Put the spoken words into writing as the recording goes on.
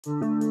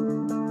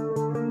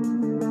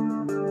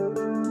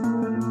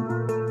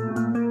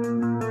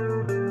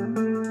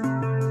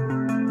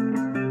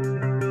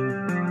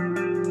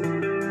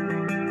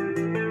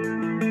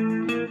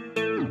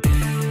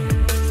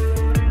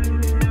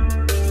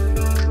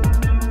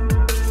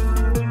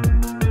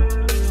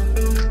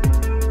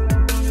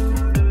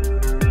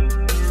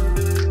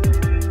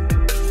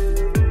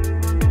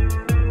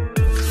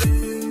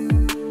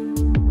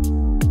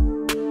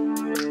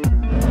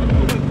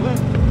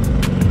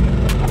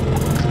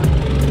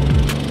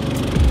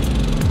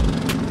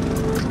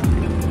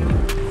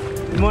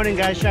Morning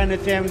guys, Shiner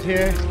Thames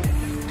here.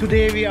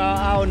 Today we are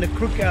out on the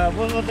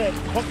what was it?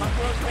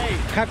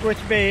 Cockroach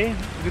Bay.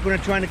 We're gonna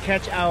try to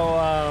catch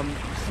our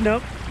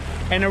snook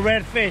and a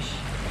redfish.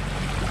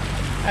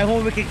 I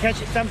hope we can catch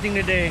something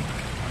today.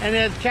 And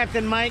there's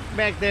Captain Mike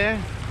back there.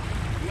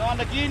 We're on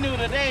the canoe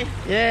today.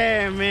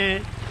 Yeah,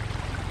 man.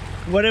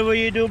 Whatever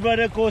you do,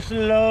 brother, go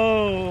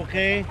slow,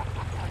 okay?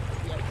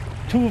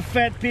 Two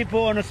fat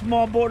people on a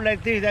small boat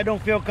like this, I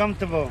don't feel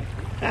comfortable.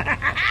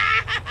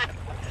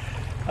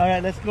 All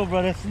right, let's go,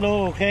 brother.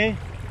 Slow, okay?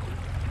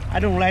 I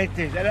don't like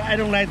this. I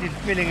don't like this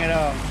feeling at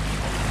all.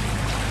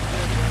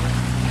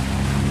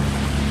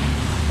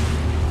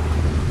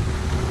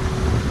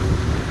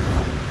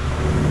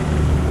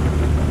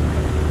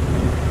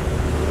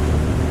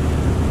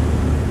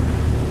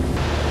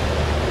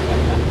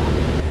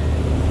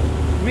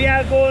 We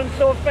are going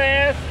so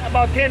fast,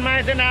 about 10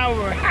 miles an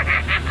hour.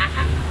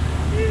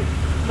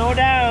 Slow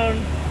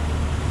down.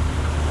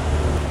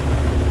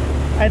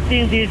 I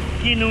think this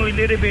canoe is a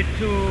little bit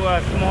too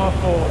small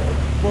for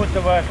both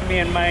of us, me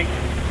and Mike.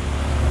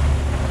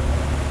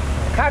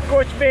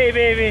 Cockroach Bay,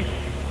 baby.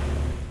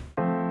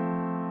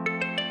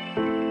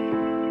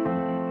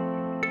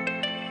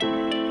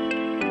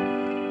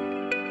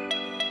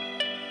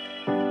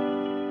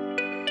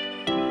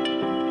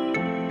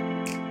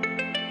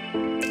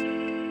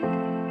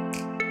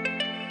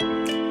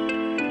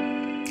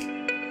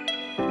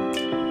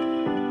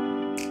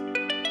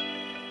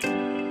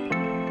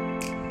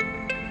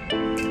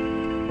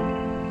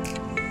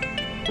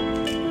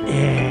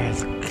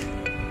 Yes,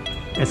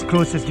 as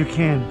close as you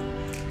can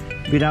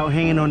without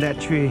hanging on that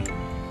tree.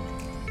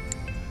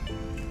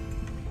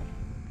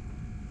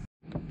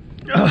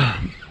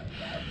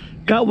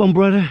 Got one,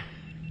 brother.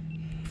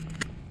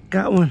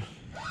 Got one.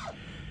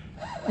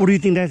 What do you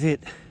think that's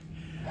it?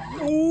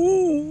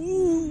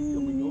 Ooh.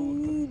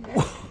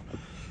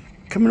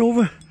 Coming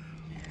over.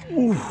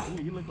 Ooh.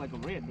 You look like a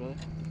red, brother.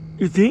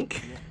 You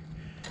think? Yeah.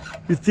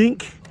 You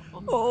think?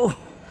 Oh.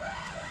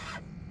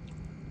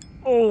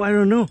 Oh, I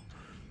don't know.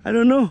 I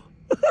don't know.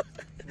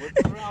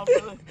 Around,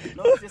 brother.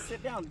 No, just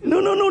sit down. No,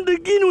 the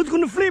canoe is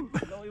gonna flip.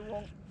 No, it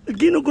won't. The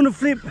canoe gonna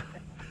flip.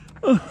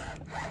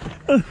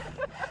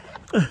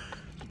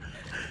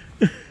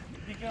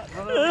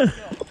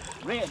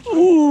 Red.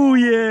 Oh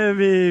yeah,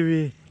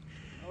 baby.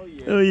 Oh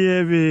yeah. Oh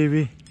yeah,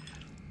 baby.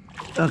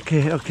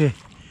 Okay, okay.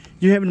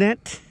 You have a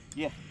net?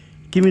 Yeah.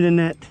 Give me the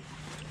net.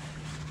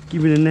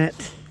 Give me the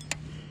net.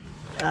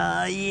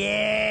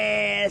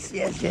 Yes.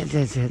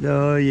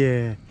 Oh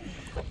yeah.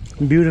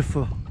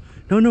 Beautiful.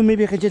 No,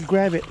 maybe I can just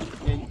grab it.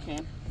 Yeah, you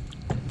can.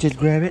 Just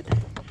grab it.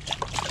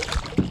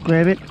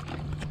 Grab it.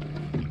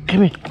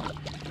 Come here.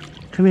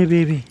 Come here,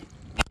 baby.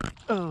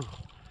 Oh.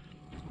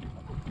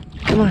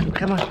 Come on.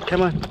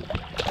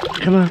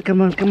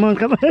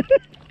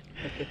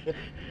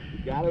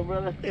 Got it,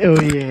 brother? Oh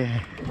yeah.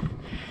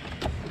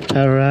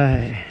 All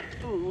right.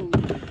 Ooh.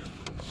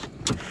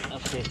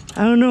 Okay.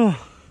 I don't know.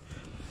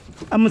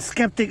 I'm a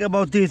skeptic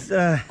about this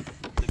The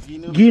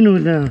canoe? canoe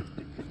now.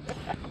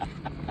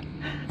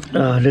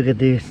 Oh, look at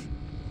this.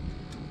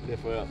 Your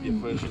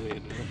first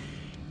red.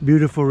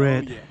 Beautiful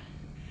red. Oh, yeah.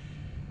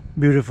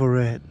 Beautiful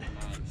red.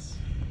 Nice.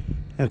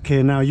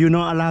 Okay, now you're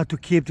not allowed to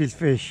keep this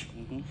fish.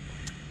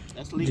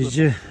 That's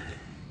legal.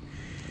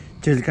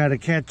 Just gotta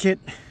catch it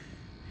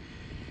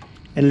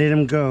and let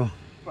him go.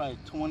 Probably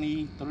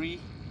 23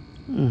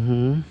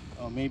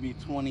 or maybe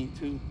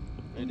 22.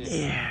 Right there.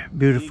 Yeah,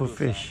 beautiful Legal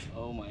fish. size.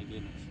 Oh my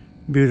goodness.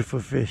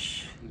 Beautiful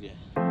fish. Yeah.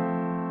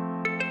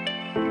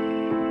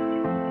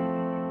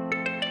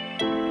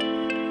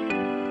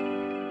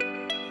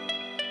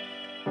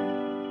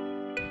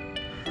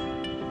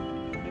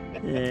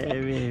 Yeah,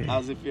 baby.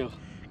 How's it feel?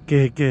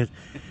 Good.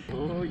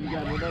 Oh, you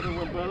got another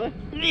one, brother?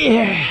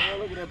 Yeah. Oh,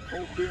 look at that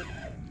poke bit.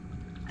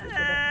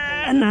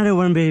 Another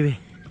one, baby.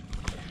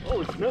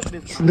 Oh, it's Snook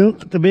this time.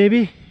 Snook, the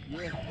baby.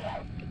 Yeah.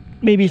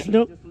 Baby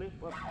Snook. Just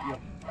lift up. Yeah.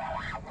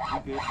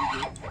 You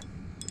good.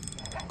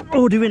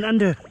 Oh, they went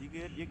under.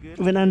 You good.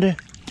 Went under.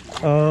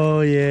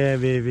 Oh yeah,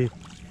 baby.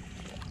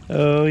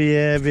 Oh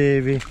yeah,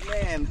 baby.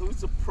 Man,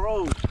 who's a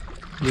pro?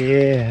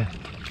 Yeah.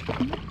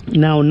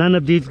 Now none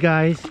of these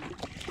guys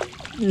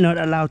not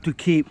allowed to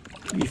keep.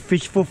 You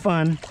fish for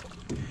fun.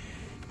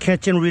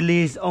 Catch and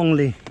release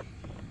only.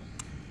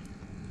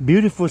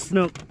 Beautiful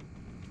snook.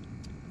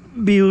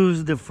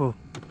 Beautiful.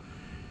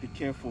 Be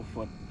careful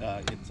for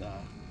it's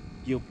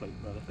gill plate,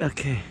 brother.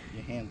 Okay.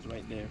 Your hand's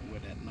right there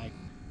with that knife.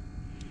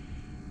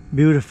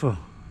 Beautiful.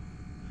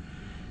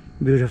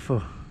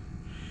 Beautiful.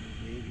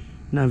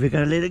 Now we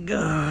gotta let it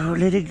go,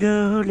 let it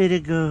go, let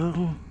it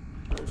go.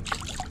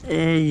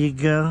 There you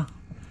go.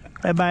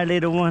 Bye-bye,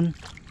 little one.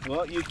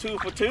 Well, you 2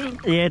 for 2.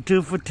 Yeah,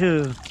 2 for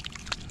 2.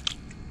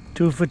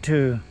 2 for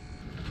 2.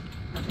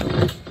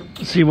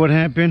 See what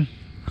happened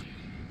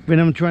when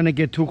I'm trying to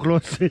get too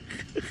close to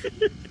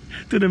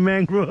the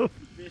mangrove.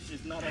 Fish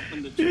is not up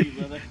in the tree,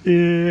 brother.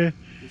 Yeah.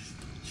 This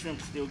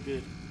shrimp's still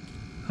good.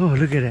 Oh,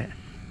 look at that.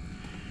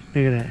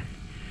 Look at that.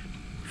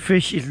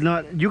 Fish is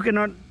not, you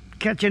cannot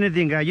catch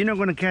anything, guys. You're not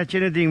going to catch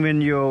anything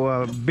when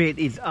your bait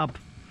is up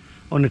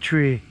on the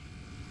tree.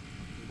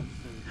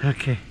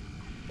 Okay.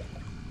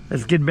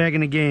 Let's get back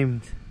in the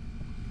game.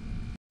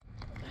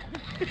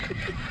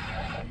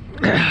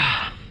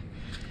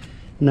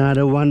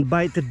 Another one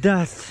bite the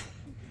dust.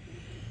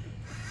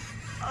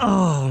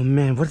 Oh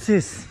man, what's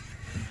this?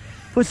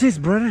 What's this,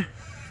 brother?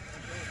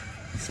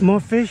 Small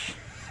fish?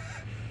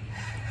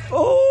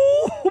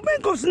 Oh,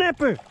 mangrove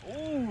snapper!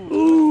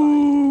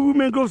 Ooh,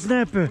 mangrove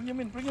snapper! Bring him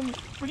in, bring him in,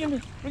 bring him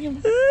in, bring him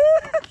in.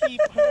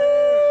 Keep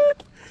her.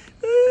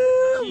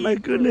 Oh, my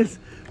goodness,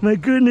 my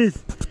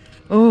goodness.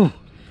 Oh,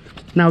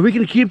 now we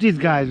can keep these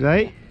guys,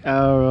 right?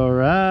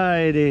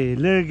 Alrighty,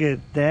 look at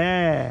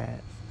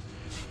that.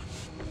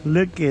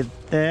 Look at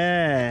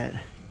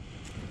that.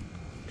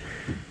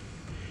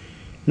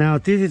 Now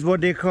this is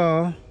what they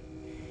call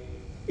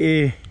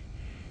a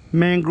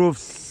mangrove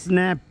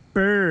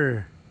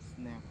snapper.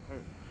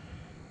 Snapper.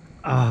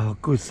 Oh,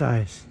 good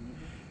size.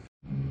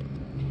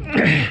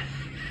 Another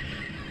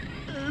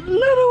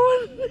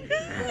one.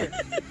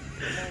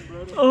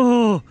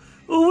 Oh,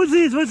 what's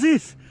this? What's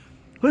this?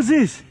 What's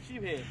this?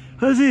 Sheephead.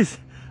 What's this?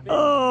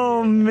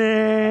 Oh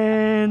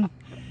man.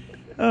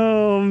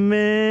 Oh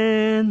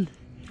man.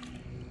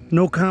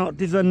 No count.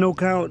 These are no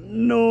count.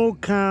 No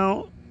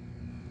count.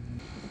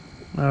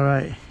 All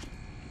right.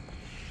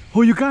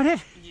 Oh, you got it?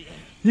 Yeah.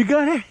 You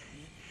got it?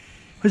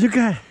 What you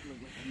got?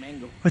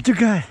 Mango. What you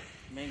got?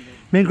 Mango.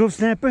 Mangrove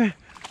snapper?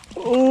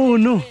 Oh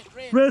no.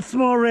 Red,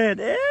 small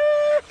red.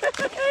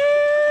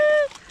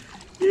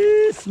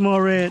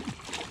 Small red.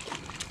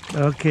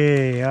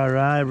 Okay. All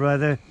right,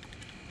 brother.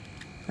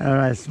 All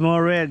right.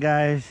 Small red,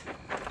 guys.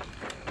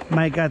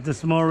 Mike got the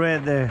small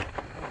red there.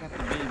 I got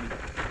the baby.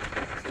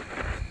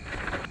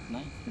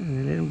 Nice.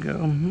 And let him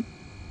go.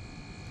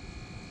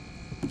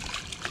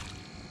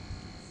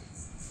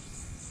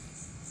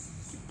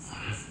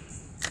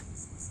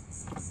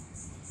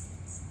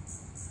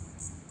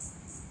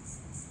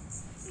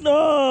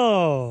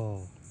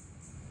 No.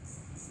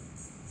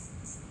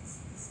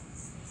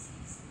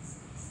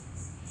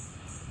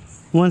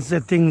 Once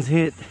that thing's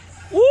hit.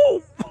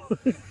 Woo!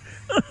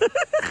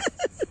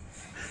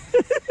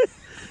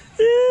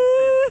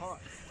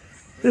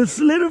 It's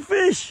little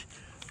fish.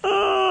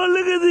 Oh,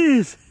 look at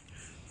this.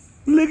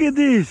 Look at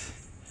this.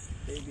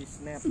 Baby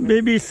snapper.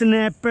 Baby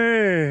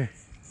snapper.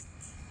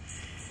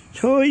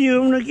 Show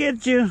you, I'm gonna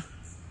get you.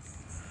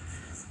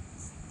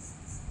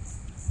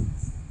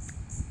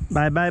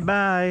 Bye, bye,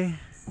 bye.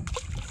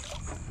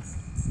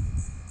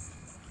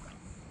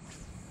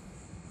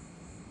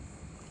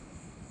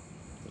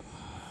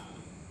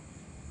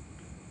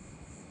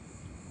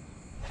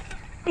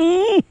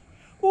 Ooh,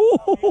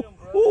 ooh,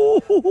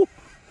 ooh,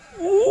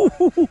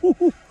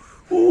 ooh,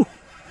 ooh.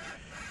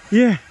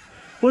 Yeah.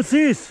 What's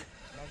this?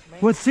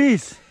 What's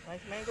this? Nice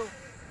mango.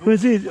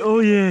 What's this? Oh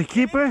yeah,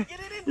 keeper.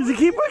 Is it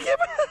keeper?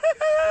 Keeper.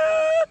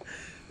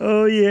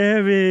 Oh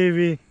yeah,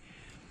 baby.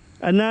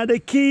 Another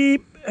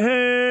keep.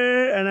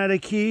 Another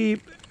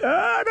keep.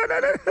 Oh, no, no,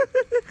 no.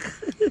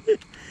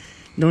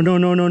 No, no,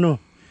 no, no, no.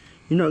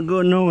 You're not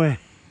going nowhere.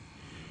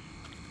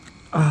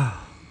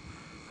 Oh,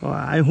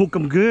 I hook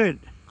them good.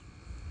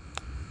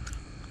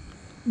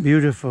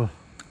 Beautiful.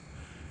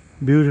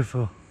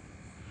 Beautiful.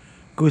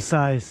 Good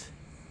size.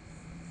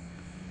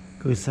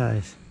 Good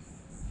size.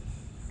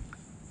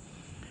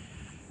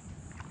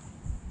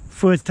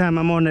 First time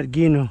I'm on that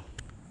Gino,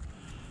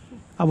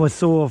 I was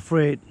so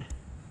afraid.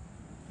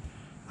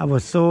 I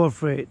was so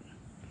afraid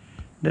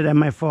that I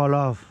might fall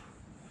off.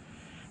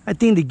 I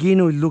think the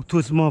Gino look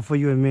too small for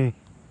you and me.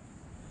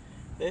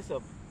 It's a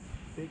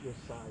bigger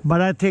size.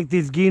 But I take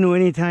this Gino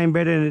anytime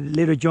better than the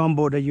little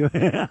jumbo that you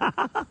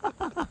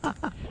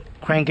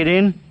Crank it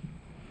in.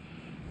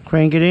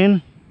 Crank it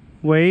in.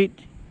 Wait.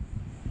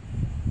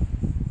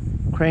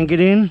 Crank it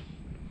in.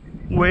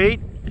 Wait.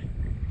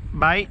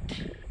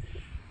 Bite.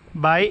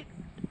 Bite.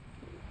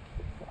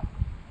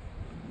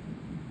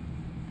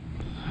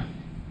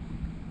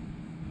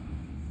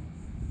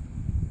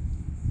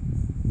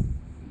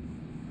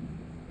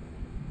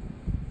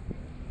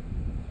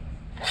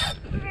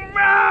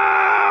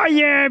 Oh,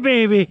 yeah,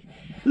 baby.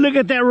 Look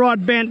at that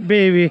rod bent,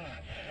 baby.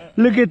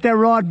 Look at that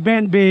rod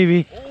bent,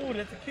 baby. Oh,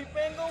 that's a keep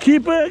mango.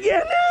 Keep it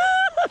again.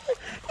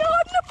 No,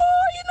 in the ball,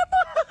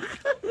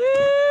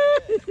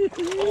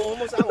 Oh,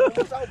 almost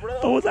out, bro.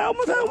 Almost out,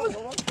 almost out, almost.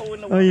 Almost go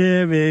in the Oh water.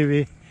 yeah,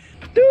 baby.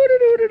 Do do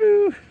do do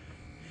do.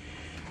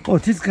 Oh,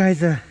 this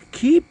guy's a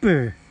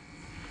keeper.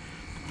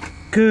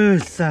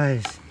 Good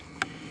size.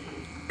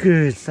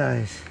 Good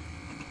size.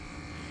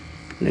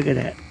 Look at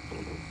that.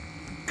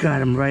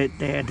 Got him right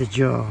there at the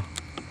jaw.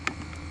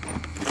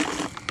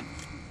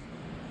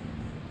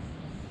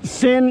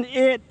 Send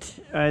it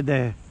right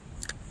there.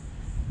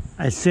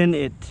 I send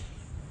it.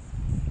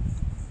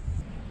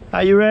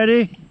 Are you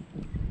ready?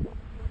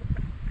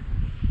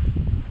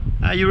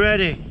 Are you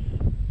ready?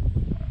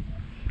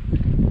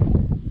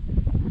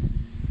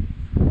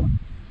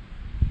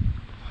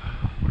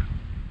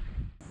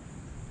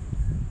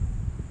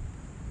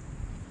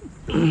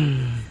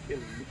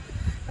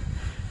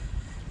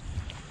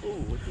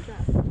 What you got?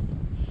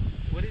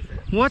 What is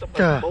that? What Somebody's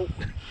the? boat.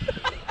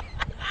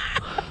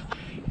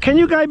 Can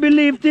you guys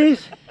believe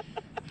this?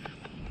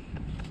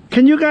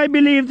 Can you guys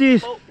believe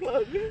this? Boat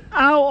plug.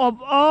 Out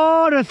of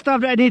all the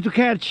stuff that I need to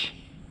catch,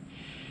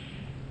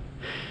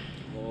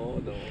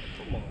 Oh no,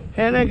 come on.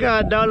 and I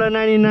got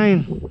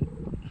 $1.99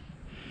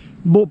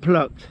 boat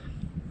plugs.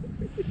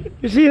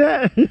 You see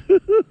that?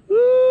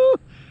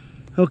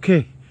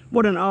 Okay,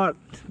 what an art,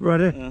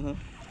 brother.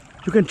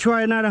 You can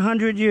try another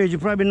 100 years, you're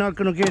probably not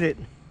gonna get it.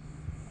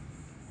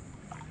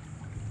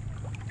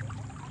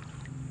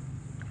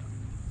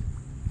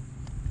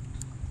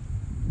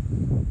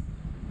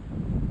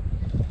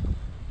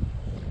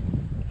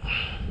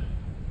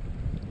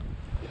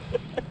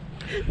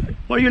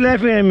 Why are you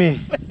laughing at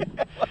me?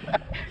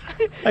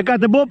 I got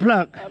the boat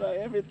plug. Out of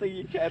everything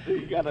you can do,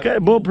 you gotta. Got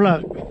a boat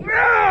plug.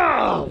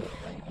 No!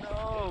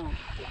 No.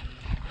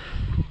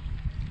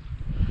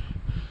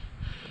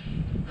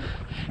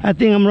 I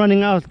think I'm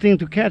running out of things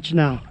to catch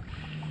now.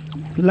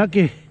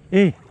 Lucky.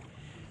 Hey,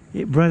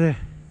 brother,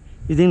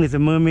 you think there's a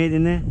mermaid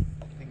in there?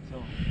 I think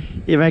so.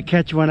 If I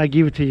catch one, I'll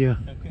give it to you.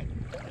 Okay.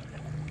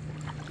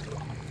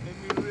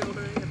 Let me reel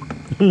her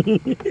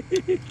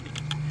in.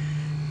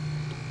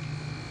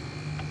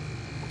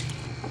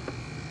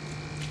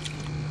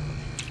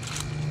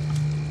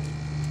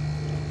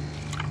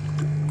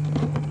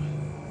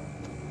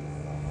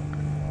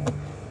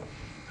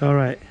 All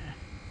right,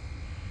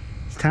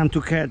 it's time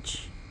to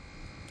catch.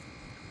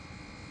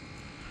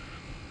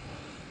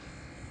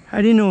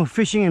 I didn't know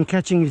fishing and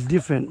catching is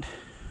different.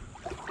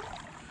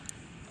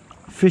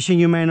 Fishing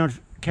you may not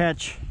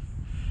catch,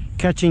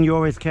 catching you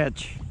always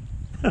catch.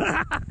 Got a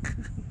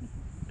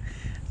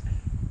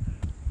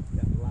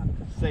lot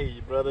to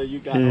say, brother. You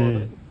got all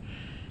Yeah.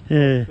 the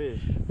Yeah. fish.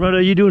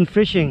 Brother, you doing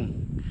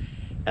fishing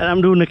and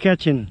I'm doing the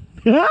catching.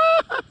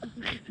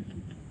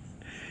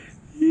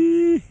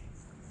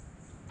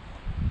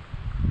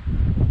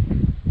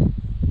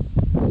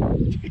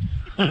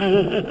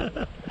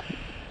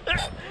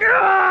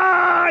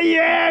 Oh,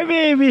 yeah,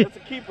 baby. That's a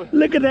keeper.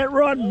 Look at that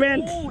rod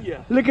bent. Oh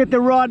yeah. Look at the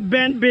rod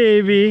bent,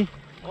 baby.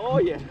 Oh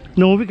yeah.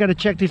 No, we gotta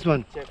check this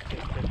one. Check.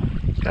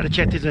 Gotta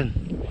check this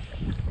one.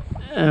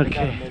 I gotta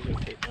Okay. measure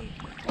tape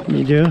on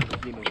You do?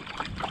 you know.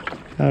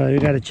 Alright, we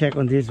gotta check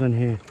on this one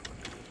here.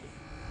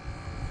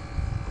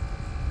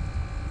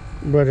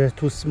 Brother,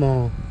 too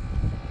small.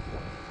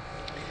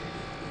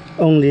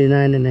 Only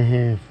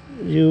 9.5.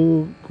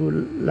 You good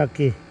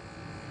lucky.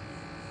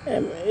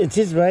 It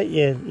is right,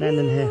 yeah,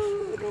 9.5. No.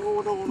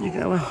 You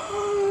got one?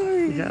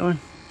 You got one?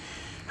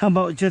 How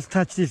about just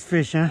touch this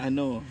fish, huh? I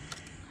know.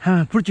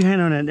 Huh, put your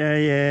hand on it.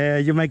 Yeah,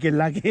 you might get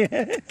lucky.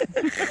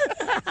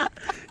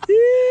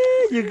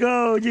 You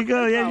go, there you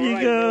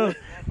Alright, go.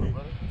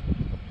 brother.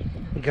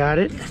 Got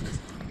it?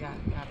 Got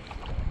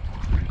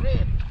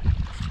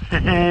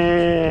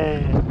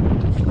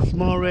it.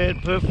 Small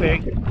red,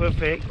 perfect.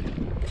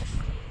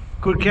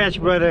 Good catch,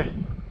 brother.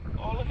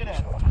 Oh, look at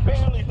that.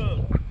 Barely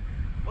hooked.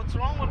 What's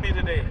wrong with me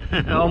today?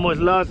 Almost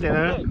lost it,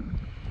 huh?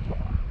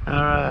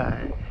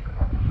 Alright.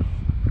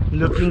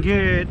 Looking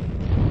good.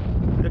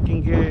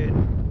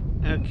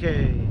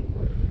 Okay.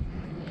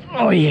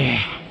 Oh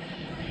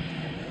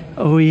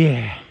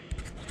yeah.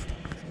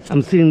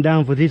 I'm sitting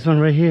down for this one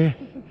right here.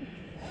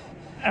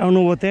 I don't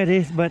know what that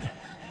is, but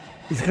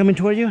it's coming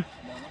toward you.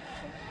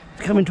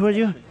 It's coming toward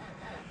you.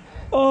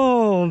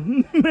 Oh,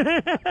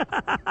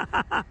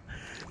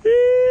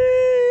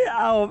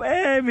 out of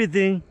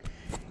everything,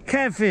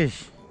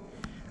 catfish.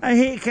 I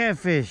hate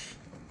catfish.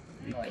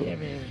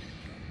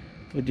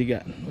 What you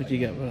got?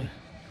 Brother?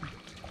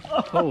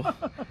 Oh.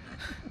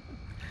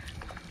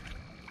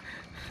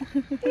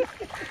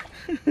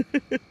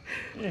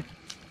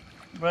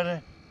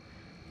 Brother,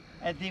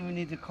 I think we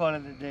need to call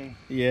it a day.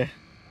 Yeah.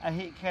 I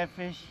hate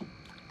catfish.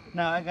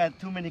 Now I got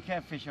too many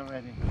catfish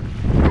already.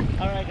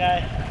 Alright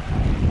guys,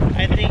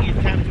 I think it's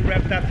time to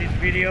wrap up this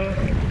video.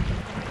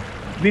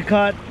 We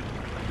caught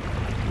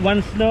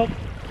 1 snook,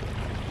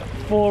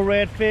 4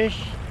 redfish,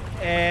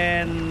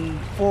 and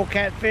 4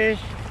 catfish,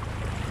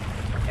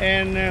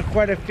 and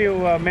quite a few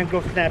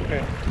mangrove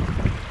snapper.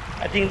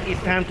 I think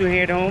it's time to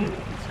head home.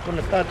 It's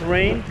gonna start to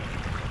rain.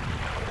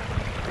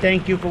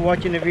 Thank you for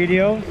watching the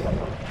video.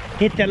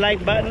 Hit the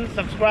like button,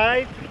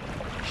 subscribe,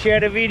 share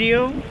the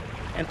video,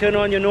 and turn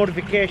on your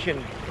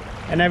notification.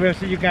 And I will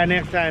see you guys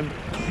next time.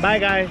 Bye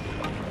guys.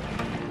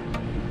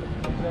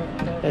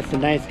 That's a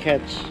nice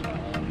catch.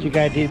 You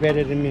guys did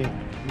better than me.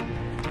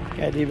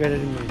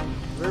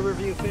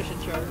 Riverview Fishing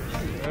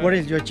Charters. What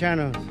is your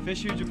channel?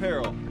 Fish Huge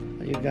Apparel.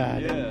 You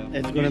got Yeah. it.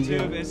 It's gonna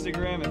YouTube, be.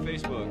 Instagram, and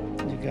Facebook.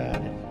 You got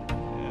it.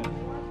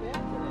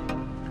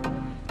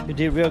 Yeah. You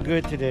did real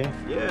good today.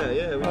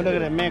 Yeah. Oh, look at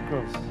that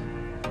mackerels.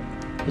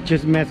 I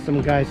just met some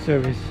guys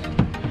service.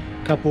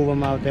 Couple of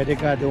them out there. They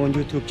got their own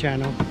YouTube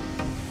channel.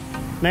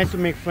 Nice to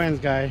make friends,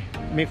 guy.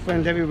 Make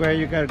friends everywhere.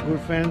 You got good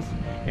friends.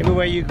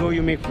 Everywhere you go,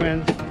 you make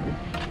friends.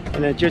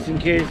 And then just in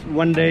case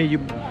one day you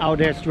out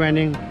there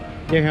stranding,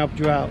 they helped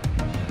you out.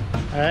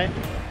 All right.